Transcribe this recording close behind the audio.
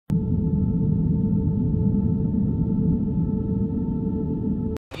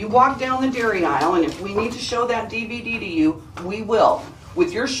walk down the dairy aisle, and if we need to show that DVD to you, we will.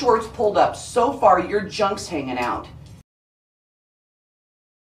 With your shorts pulled up so far, your junk's hanging out.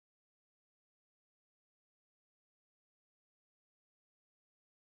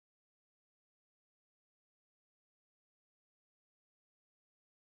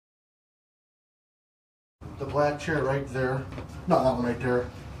 The black chair right there. No, that one right there.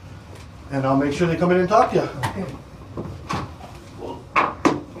 And I'll make sure they come in and talk to you. Okay.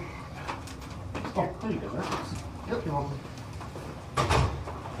 Oh, there you go. Yep, you're welcome.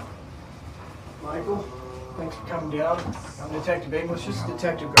 Michael, thanks for coming down. I'm Detective English. This is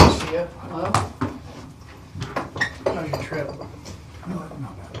Detective Garcia. Hello. How's your trip?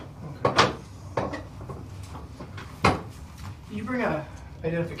 Not bad. Okay. Did you bring a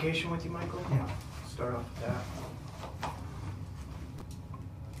identification with you, Michael? Yeah. Start off with that.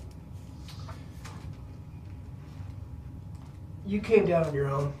 You came down on your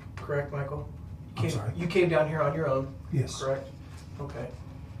own, correct, Michael? I'm sorry? You came down here on your own, Yes. correct? Okay.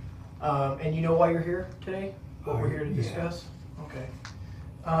 And you know why you're here today? What we're here to discuss? Okay.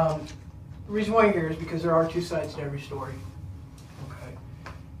 The reason why you're here is because there are two sides to every story. Okay.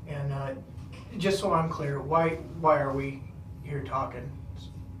 And just so I'm clear, why are we here talking?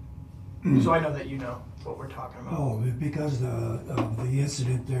 So I know that you know what we're talking about. Oh, because of the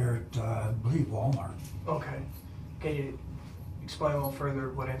incident there at, I believe, Walmart. Okay. Can you explain a little further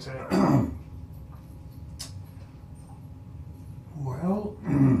what incident? Well,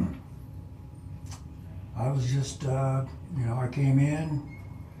 I was just, I came in,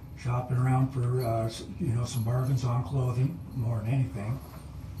 shopping around for, some bargains on clothing, more than anything.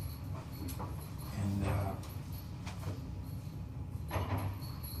 And,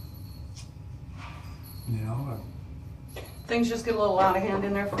 Things just get a little out of hand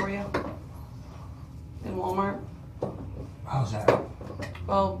in there for you? In Walmart? how's that?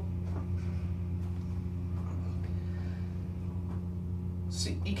 Well, so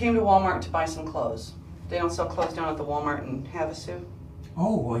you came to Walmart to buy some clothes. They don't sell clothes down at the Walmart in Havasu?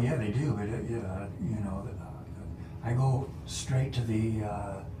 Oh, well, yeah, they do, but, I go straight to the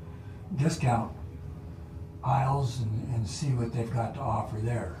discount aisles and see what they've got to offer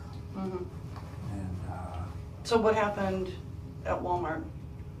there. Mm-hmm. And, So what happened at Walmart?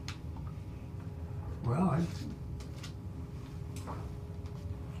 well, I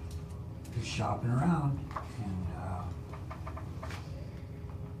was shopping around and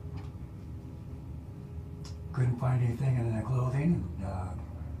couldn't find anything in the clothing,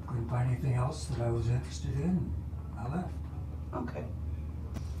 couldn't find anything else that I was interested in, and I left. Okay.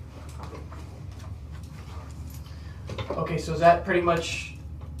 Okay, so is that pretty much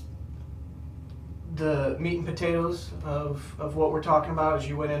the meat and potatoes of what we're talking about? Is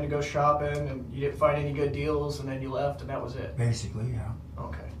you went in to go shopping and you didn't find any good deals and then you left and that was it? Basically, yeah.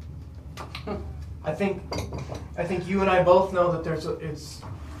 Okay. I think you and I both know that it's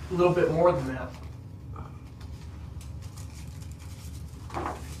a little bit more than that.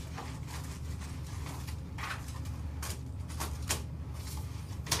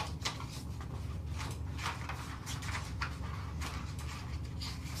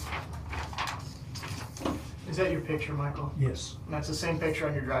 Is that your picture, Michael? Yes. And that's the same picture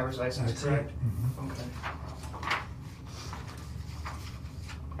on your driver's license, That's correct? it. Mm-hmm. Okay.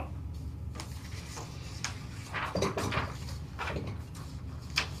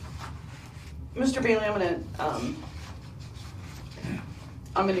 Mr. Bailey,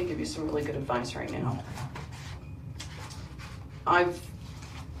 I'm gonna give you some really good advice right now. I've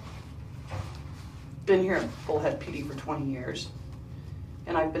been here at Bullhead PD for 20 years,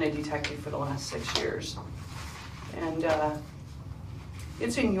 and I've been a detective for the last 6 years. And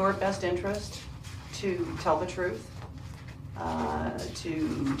it's in your best interest to tell the truth,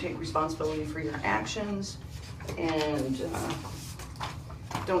 to take responsibility for your actions, and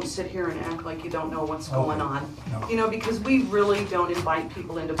don't sit here and act like you don't know what's going on. No. You know, because we really don't invite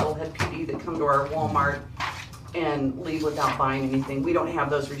people into Bullhead PD that come to our Walmart and leave without buying anything. We don't have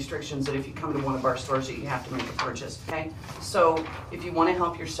those restrictions that if you come to one of our stores that you have to make a purchase, okay? So if you want to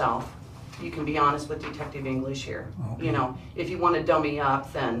help yourself, you can be honest with Detective English here. Okay. You know, if you want to dummy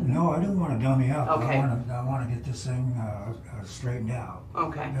up, then No, I don't want to dummy up. Okay. I want to get this thing straightened out.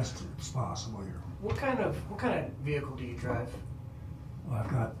 okay. Best as possible here. What kind of vehicle do you drive? Well,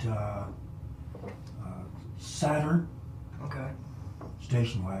 I've got Saturn Okay.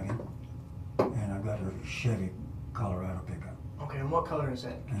 station wagon, and I've got a Chevy Colorado pickup, Okay, and what color is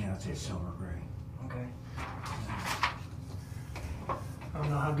that? and that's a silver gray. Okay. I don't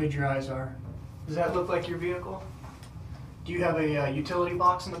know how good your eyes are. Does that look like your vehicle? Do you have a utility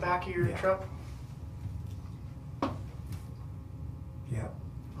box in the back of your Yeah. truck? Yep.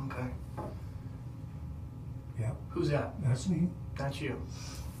 Okay. Yep, Who's that? that's me. That's you.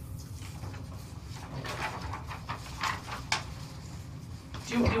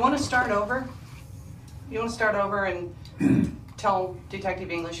 Do you want to start over? You want to start over and tell Detective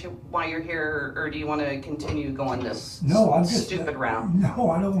English why you're here, or do you want to continue going this No, I'm just stupid route? No,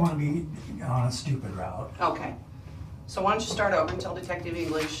 I don't want to be on a stupid route. Okay. So why don't you start over and tell Detective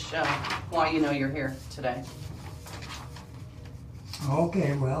English why you know you're here today?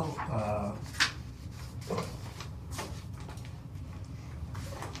 Okay, well,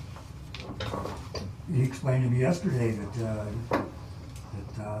 he explained to me yesterday that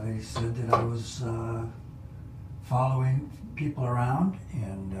they said that I was following people around,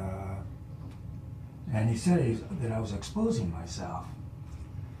 and he said that I was exposing myself.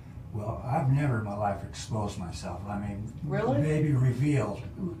 Well, I've never in my life exposed myself. I mean, Really? maybe revealed.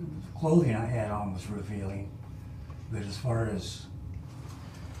 The clothing I had on was revealing, but as far as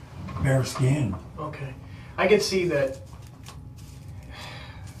bare skin. Okay. I could see that.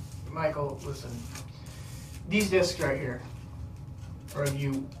 Michael, listen. These discs right here are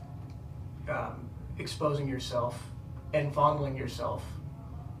you exposing yourself and fondling yourself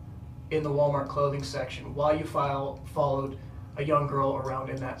in the Walmart clothing section while you followed a young girl around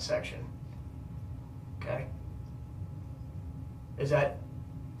in that section. Okay? Is that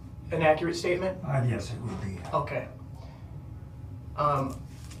an accurate statement? Yes, it would be. Okay.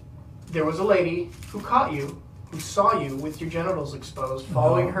 There was a lady who caught you, who saw you with your genitals exposed,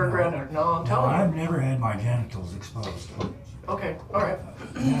 following her granddaughter. No, I'm telling you. I've never had my genitals exposed. Okay, all right.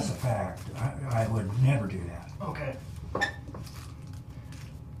 That's a fact. I would never do that. Okay.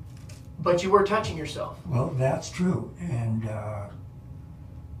 But you were touching yourself. Well, that's true. And,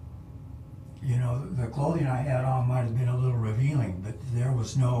 you know, the clothing I had on might have been a little revealing, but there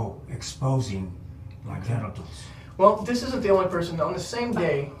was no exposing my genitals. Well, this isn't the only person. On the same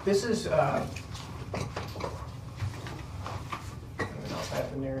day, this is, I don't know if I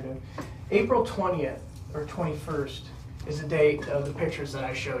have the narrative. April 20th or 21st is the date of the pictures that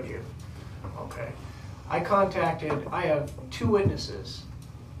I showed you. Okay. I have 2 witnesses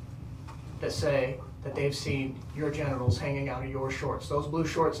that say that they've seen your genitals hanging out of your shorts, those blue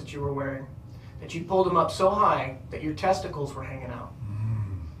shorts that you were wearing, that you pulled them up so high that your testicles were hanging out.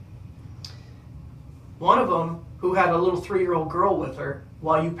 One of them, who had a little 3-year-old girl with her,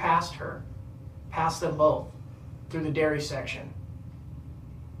 while you passed them both through the dairy section.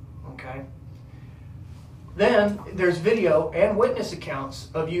 Okay? Then there's video and witness accounts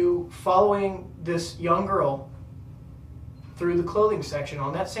of you following this young girl through the clothing section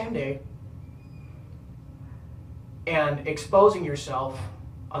on that same day and exposing yourself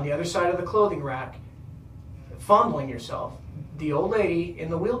on the other side of the clothing rack, fondling yourself. The old lady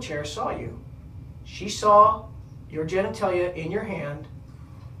in the wheelchair saw you. She saw your genitalia in your hand,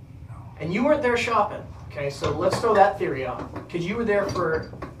 and you weren't there shopping. Okay, so let's throw that theory out, because you were there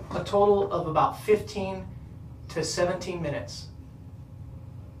for a total of about 15 to 17 minutes.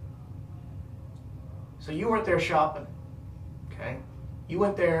 So you weren't there shopping. Okay, you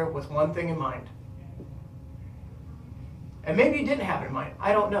went there with one thing in mind. And maybe you didn't have it in mind.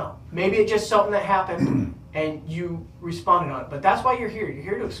 I don't know. Maybe it's just something that happened and you responded on it. But that's why you're here. You're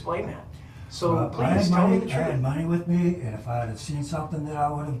here to explain that. So please tell me the truth. I had money with me, and if I had seen something that I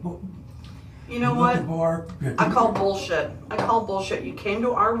would have You know what? for, I call bullshit. I call bullshit. You came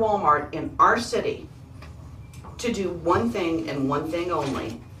to our Walmart in our city to do one thing and one thing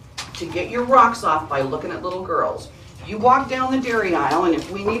only, to get your rocks off by looking at little girls. You walk down the dairy aisle, and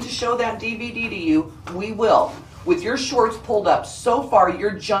if we need to show that DVD to you, we will. With your shorts pulled up so far,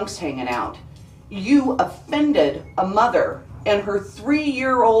 your junk's hanging out. You offended a mother and her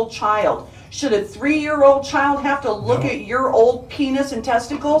 3-year-old child. Should a 3-year-old child have to look at your old penis and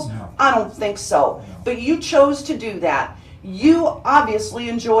testicles? No. I don't think so. No. But you chose to do that. You obviously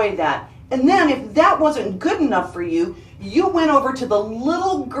enjoy that. And then if that wasn't good enough for you, you went over to the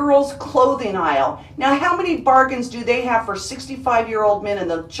little girls' clothing aisle. Now, how many bargains do they have for 65-year-old men in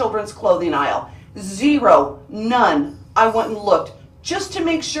the children's clothing aisle? 0, none. I went and looked just to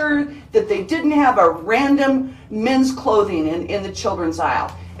make sure that they didn't have a random men's clothing in the children's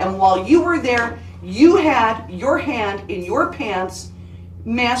aisle. And while you were there, you had your hand in your pants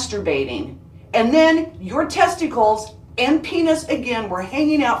masturbating. And then your testicles and penis again were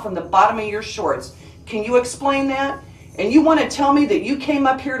hanging out from the bottom of your shorts. Can you explain that? And you want to tell me that you came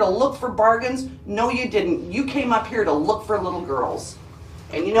up here to look for bargains? No, you didn't. You came up here to look for little girls.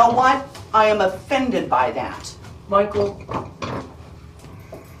 And you know what? I am offended by that. Michael.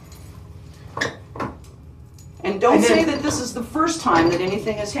 And don't say that this is the first time that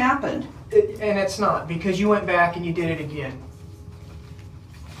anything has happened. And it's not, because you went back and you did it again.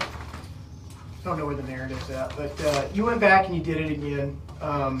 don't know where the narrative's at, but you went back and you did it again.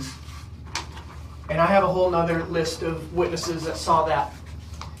 And I have a whole nother list of witnesses that saw that.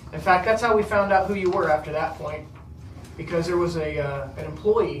 In fact, that's how we found out who you were after that point. Because there was an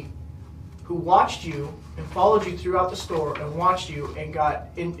employee who watched you and followed you throughout the store and watched you and got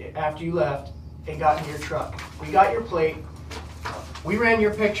in after you left and got in your truck. We got your plate. We ran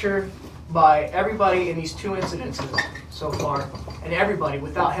your picture by everybody in these 2 incidences so far. And everybody,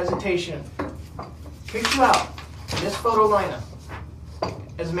 without hesitation, picked you out in this photo lineup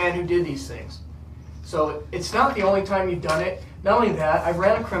as a man who did these things. So it's not the only time you've done it. Not only that, I've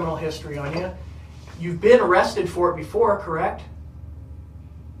ran a criminal history on you. You've been arrested for it before, correct?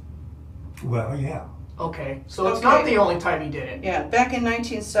 Well, yeah. Okay, so it's not the only time you did it. Yeah, back in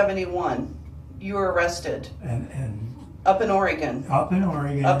 1971, you were arrested And up in Oregon. up in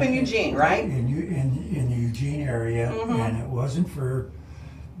Oregon. Up in Eugene, right? In the Eugene area, Mhm. and it wasn't for.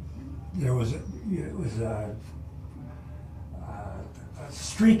 It was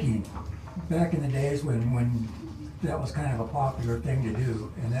streaking back in the days when that was kind of a popular thing to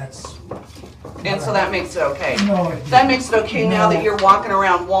do, and that's. And so that makes it okay. No, That makes it okay now No. that you're walking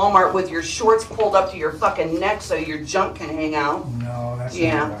around Walmart with your shorts pulled up to your fucking neck so your junk can hang out. No, that's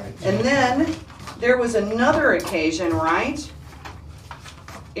Yeah. not right. And then there was another occasion, right?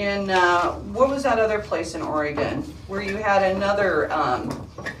 In, what was that other place in Oregon? Where you had another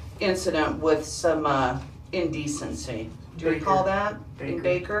incident with some indecency. Do you recall that? In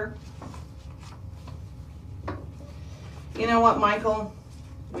Baker? You know what, Michael?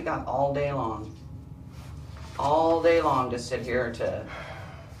 We got all day long. All day long to sit here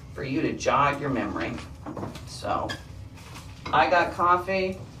for you to jog your memory. So, I got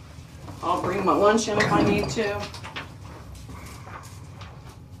coffee. I'll bring my lunch in if I need to.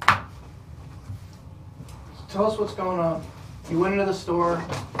 Tell us what's going on. You went into the store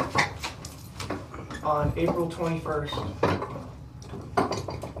on April 21st.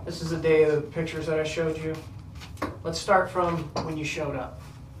 This is the day of the pictures that I showed you. Let's start from when you showed up.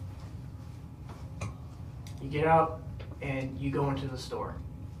 You get out and you go into the store.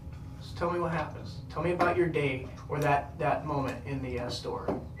 So tell me what happens. Tell me about your day or that moment in the store.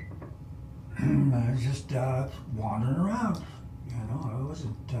 I was just wandering around. You know, I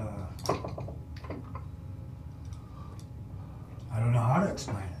wasn't. I don't know how to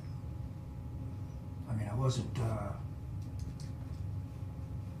explain it. I mean, I wasn't.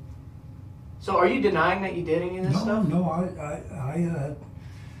 So are you denying that you did any of this stuff? No,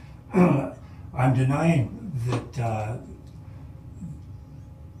 I'm denying that.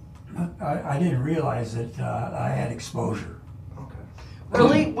 I didn't realize that I had exposure. Okay.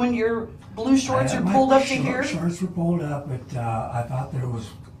 Really? When your blue shorts are pulled up to here? Shorts were pulled up, but I thought there was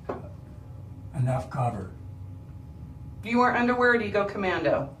enough cover. You wear underwear or do you go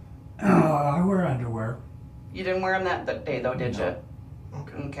commando? I wear underwear. You didn't wear them that day though, did No. you?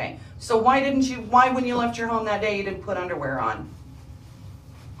 Okay. So why when you left your home that day, you didn't put underwear on?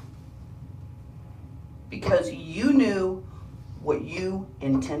 Because you knew what you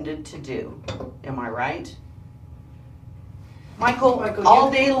intended to do. Am I right? Michael,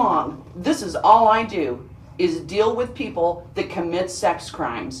 all day long, this is all I do, is deal with people that commit sex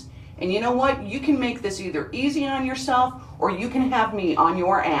crimes. And you know what? You can make this either easy on yourself or you can have me on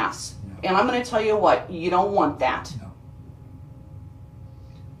your ass. No. And I'm going to tell you what, you don't want that. No.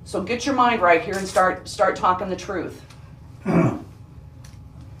 So get your mind right here and start talking the truth.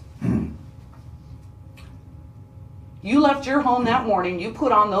 You left your home that morning, you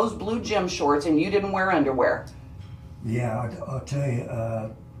put on those blue gym shorts and you didn't wear underwear. Yeah, I'll tell you,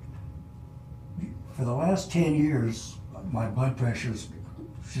 for the last 10 years, my blood pressure's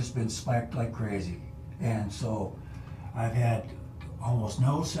just been spiked like crazy. And so I've had almost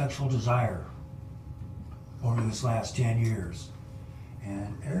no sexual desire over this last 10 years.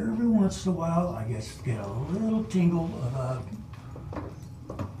 And every once in a while, I guess get a little tingle of a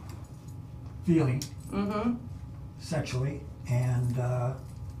feeling Mm-hmm. sexually, and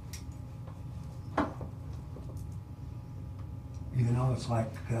even though it's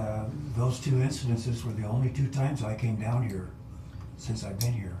like those 2 incidences were the only 2 times I came down here since I've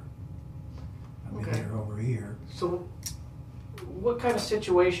been here. I've been Okay. here over a year. So what kind of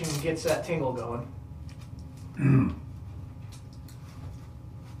situation gets that tingle going?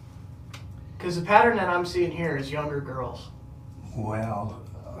 Because the pattern that I'm seeing here is younger girls. Well,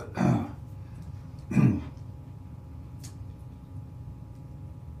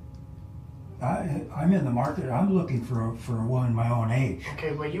 I'm in the market. I'm looking for a woman my own age.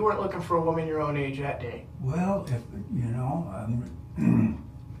 Okay, but you weren't looking for a woman your own age that day. Well, if you know, I'm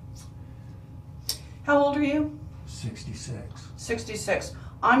How old are you? 66. 66.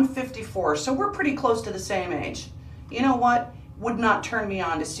 I'm 54, so we're pretty close to the same age. You know what? Would not turn me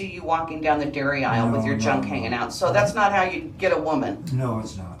on to see you walking down the dairy aisle with your junk hanging out. So that's not how you get a woman. No,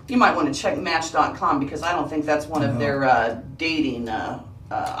 it's not. You might want to check Match.com because I don't think that's one of their dating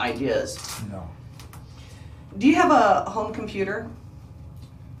ideas. No. Do you have a home computer?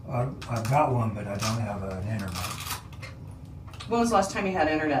 I've got one, but I don't have an internet. When was the last time you had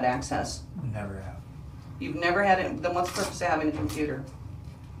internet access? Never have. You've never had it? Then what's the purpose of having a computer?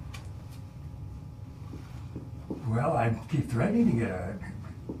 Well, I keep threatening to get a.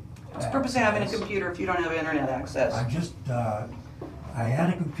 What's the purpose of having a computer if you don't have internet access? I just, I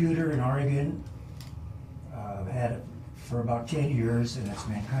had a computer in Oregon. I've had it for about 10 years, and it's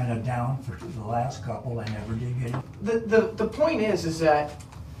been kind of down for the last couple. I never did get it. The point is that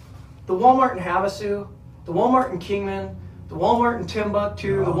the Walmart in Havasu, the Walmart in Kingman, the Walmart in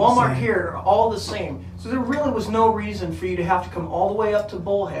Timbuktu, the Walmart here are all the same. So there really was no reason for you to have to come all the way up to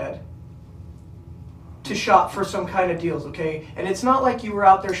Bullhead to shop for some kind of deals, okay? And it's not like you were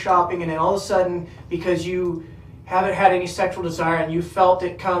out there shopping and then all of a sudden, because you haven't had any sexual desire and you felt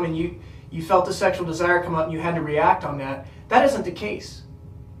it come and you felt the sexual desire come up and you had to react on that. That isn't the case.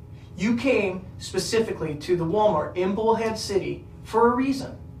 You came specifically to the Walmart in Bullhead City for a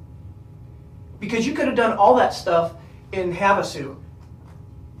reason. Because you could have done all that stuff in Havasu.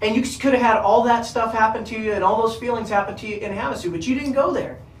 And you could have had all that stuff happen to you and all those feelings happen to you in Havasu, but you didn't go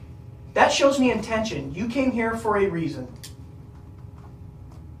there. That shows me intention. You came here for a reason.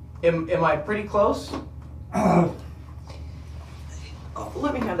 Am I pretty close? Oh,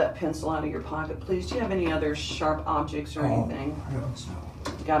 let me have that pencil out of your pocket, please. Do you have any other sharp objects or anything? No.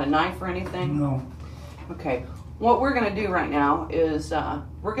 Got a knife or anything? No. Okay. What we're going to do right now is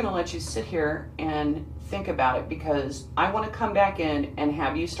we're going to let you sit here and think about it because I want to come back in and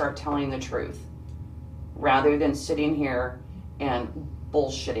have you start telling the truth rather than sitting here and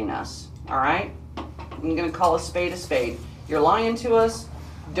bullshitting us. All right? I'm going to call a spade a spade. You're lying to us.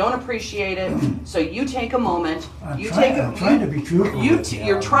 Don't appreciate it. So you take a moment. I'm trying to be truthful.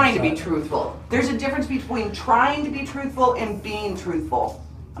 You're trying to be truthful. There's a difference between trying to be truthful and being truthful.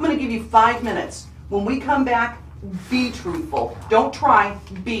 I'm going to give you 5 minutes. When we come back, be truthful. Don't try,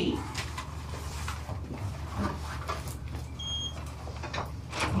 be.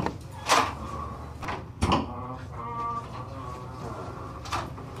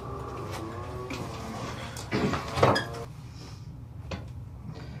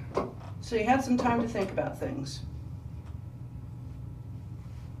 So you had some time to think about things.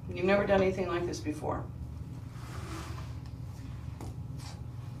 You've never done anything like this before.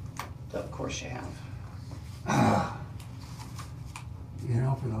 Of course you have. You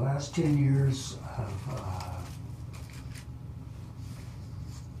know, for the last 10 years,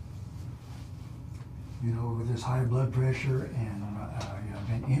 you know, with this high blood pressure, and I've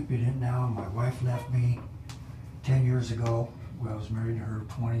been impudent now. My wife left me 10 years ago. Well, I was married to her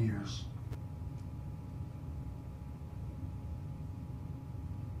 20 years.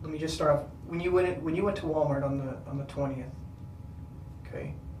 Let me just start off. When you went to Walmart on the 20th,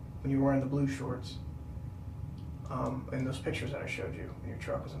 okay, when you were wearing the blue shorts, and those pictures that I showed you, and your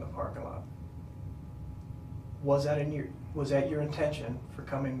truck was in the parking lot, was that your intention for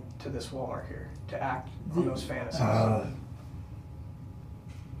coming to this Walmart here to act on those fantasies?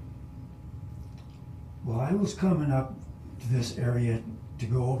 Well, I was coming up to this area to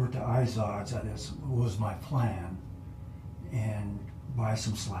go over to Izod's. That was my plan, and buy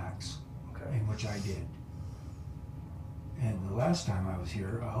some slacks, Okay. in which I did. And the last time I was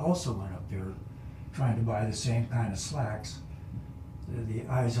here, I also went up there trying to buy the same kind of slacks, the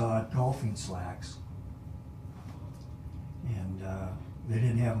Izod golfing slacks, and they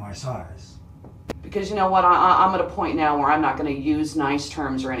didn't have my size. Because you know what, I'm at a point now where I'm not going to use nice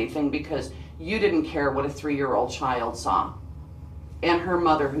terms or anything because you didn't care what a 3-year-old child saw and her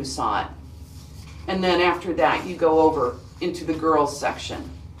mother who saw it. And then after that, you go over into the girls section.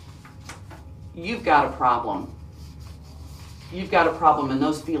 You've got a problem. You've got a problem, and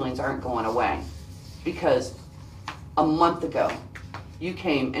those feelings aren't going away. Because a month ago, you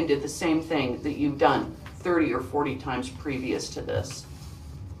came and did the same thing that you've done 30 or 40 times previous to this.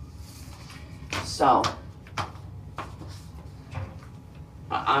 So,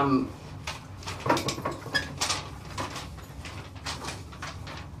 I'm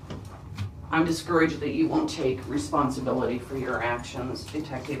discouraged that you won't take responsibility for your actions.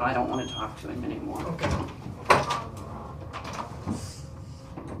 Detective, I don't want to talk to him anymore. Okay.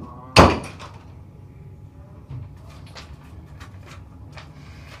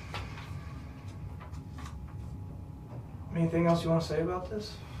 Anything else you want to say about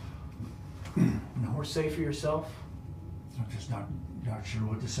this? No. Or say for yourself? I'm just not sure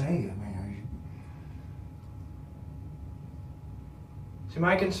what to say. I mean, See,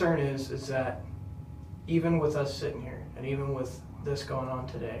 my concern is that even with us sitting here, and even with this going on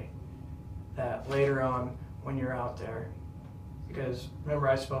today, that later on when you're out there, because remember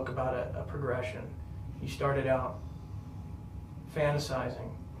I spoke about a progression. You started out fantasizing.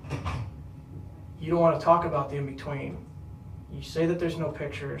 You don't want to talk about the in-between. You say that there's no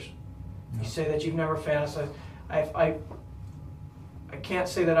pictures. No. You say that you've never fantasized. I can't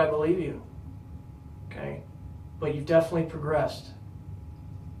say that I believe you, okay? But you've definitely progressed.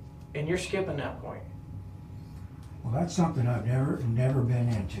 And you're skipping that point. well, that's something I've never been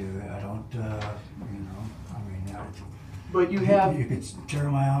into. I don't, you know, I mean, But you have, you could tear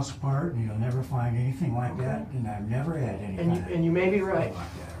my house apart and you'll never find anything like Okay. that, and I've never had anything and you may be right.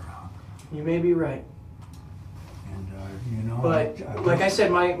 like that around. You may be right. And, you know, But like I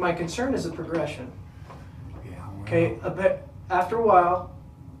said, my concern is the progression. yeah, well, Okay, after a while,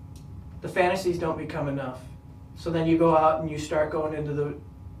 the fantasies don't become enough. So then you go out and you start going into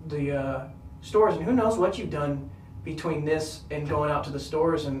the stores, and who knows what you've done between this and going out to the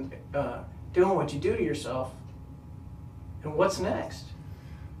stores and doing what you do to yourself. And what's next?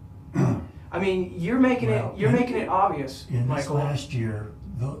 I mean, you're making it obvious, in this Michael. last year,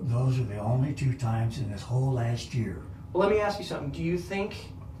 those are the only 2 times in this whole last year. Well, let me ask you something. Do you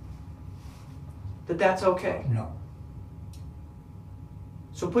think that that's okay? No.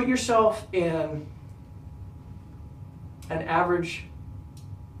 So put yourself in an average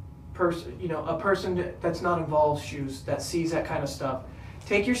person, you know, a person that's not involved shoes, that sees that kind of stuff.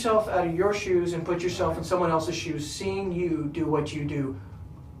 Take yourself out of your shoes and put yourself in someone else's shoes, seeing you do what you do.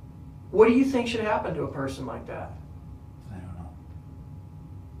 What do you think should happen to a person like that? I don't know.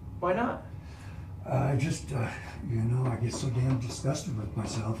 Why not? I just, you know, I get so damn disgusted with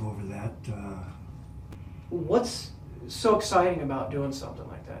myself over that. What's so exciting about doing something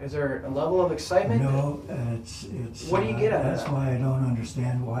like that? Is there a level of excitement? No, it's. What do you get out of That's that? why I don't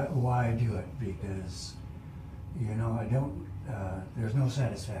understand why I do it, because, you know, I don't. There's no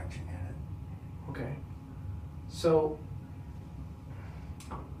satisfaction in it. Okay. So,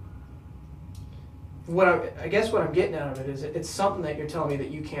 I guess what I'm getting out of it is it's something that you're telling me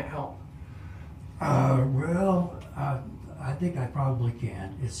that you can't help. Well, I think I probably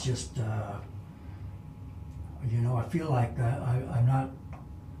can. It's just, you know, I feel like I'm not,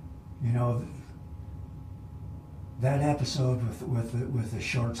 you know, that episode with the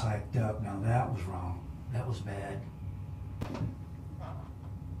shorts hiked up. Now that was wrong. That was bad.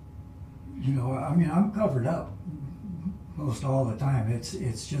 You know, I mean, I'm covered up most all the time.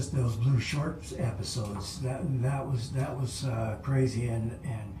 It's just those blue shorts episodes that was crazy and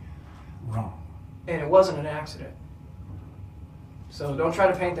wrong. And it wasn't an accident. So don't try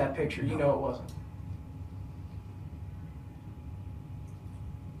to paint that picture. You know it wasn't.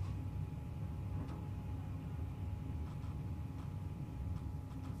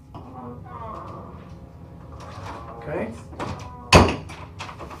 Okay.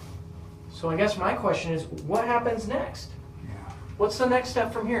 So I guess my question is, what happens next? Yeah. What's the next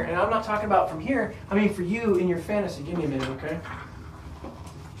step from here? And I'm not talking about from here. I mean for you in your fantasy. Give me a minute, okay?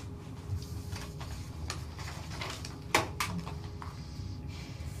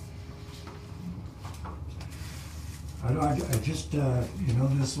 I just, you know,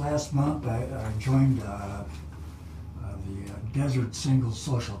 this last month I joined the Desert Singles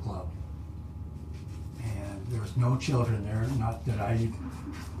Social Club. And there's no children there, not that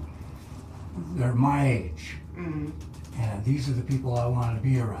they're my age. Mm-hmm. And these are the people I want to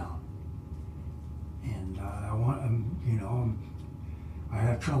be around. And I want, you know, I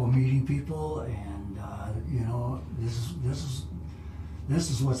have trouble meeting people, and you know, this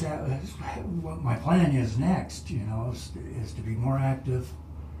is what's what my plan is next. You know, is to be more active.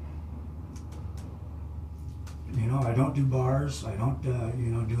 You know, I don't do bars. I don't,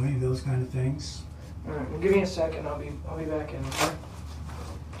 you know, do any of those kind of things. All right, well, give me a second. I'll be back in. Okay?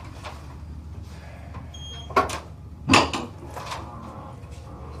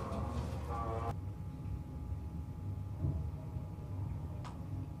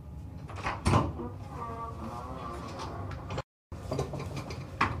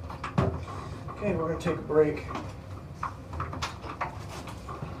 Okay, we're gonna take a break.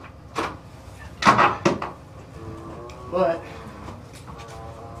 But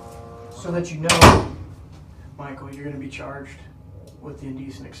so that you know, Michael, you're going to be charged with the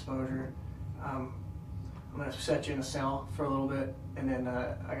indecent exposure. I'm going to set you in a cell for a little bit, and then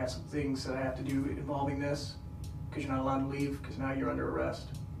I got some things that I have to do involving this, because you're not allowed to leave, because now you're under arrest.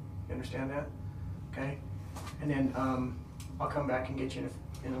 You understand that? Okay? And then I'll come back and get you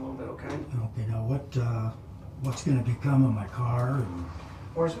in a little bit, okay? Okay, now what's gonna become of my car, and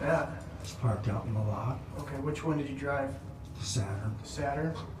Where's it at? it's parked out in the lot, Okay, which one did you drive? the Saturn. The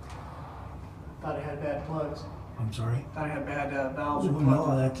Saturn? Thought it had bad plugs. I'm sorry? Thought it had bad valves or Well,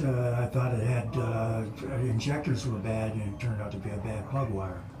 plugs. no, that, I thought it had, injectors were bad, and it turned out to be a bad plug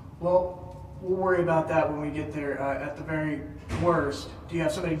wire. Well, we'll worry about that when we get there. At the very worst, do you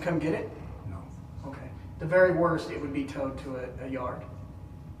have somebody to come get it? No. Okay. The very worst, it would be towed to a yard.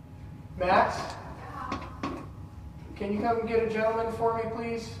 Max? Can you come and get a gentleman for me,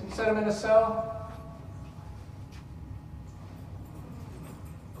 please, and set him in a cell?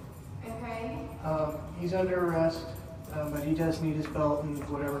 Okay. He's under arrest, but he does need his belt and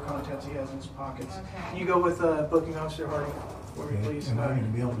whatever contents he has in his pockets. Okay. You go with booking officer Harding for me, Okay. please. Am I gonna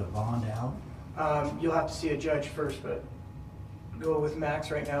be able to bond out? You'll have to see a judge first, but go with Max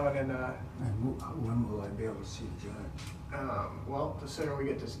right now, and then, And when will I be able to see the judge? well, the sooner we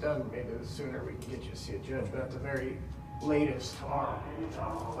get this done, maybe the sooner we can get you to see a judge, but at the very latest tomorrow.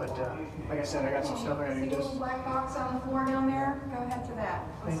 But like I said, I got some stuff I gotta See do. the little black box on the floor down there? Go ahead to that.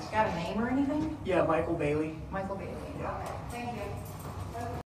 Thanks. Got a name or anything? Yeah, Michael Bailey. Michael Bailey. Yeah. Okay, thank you.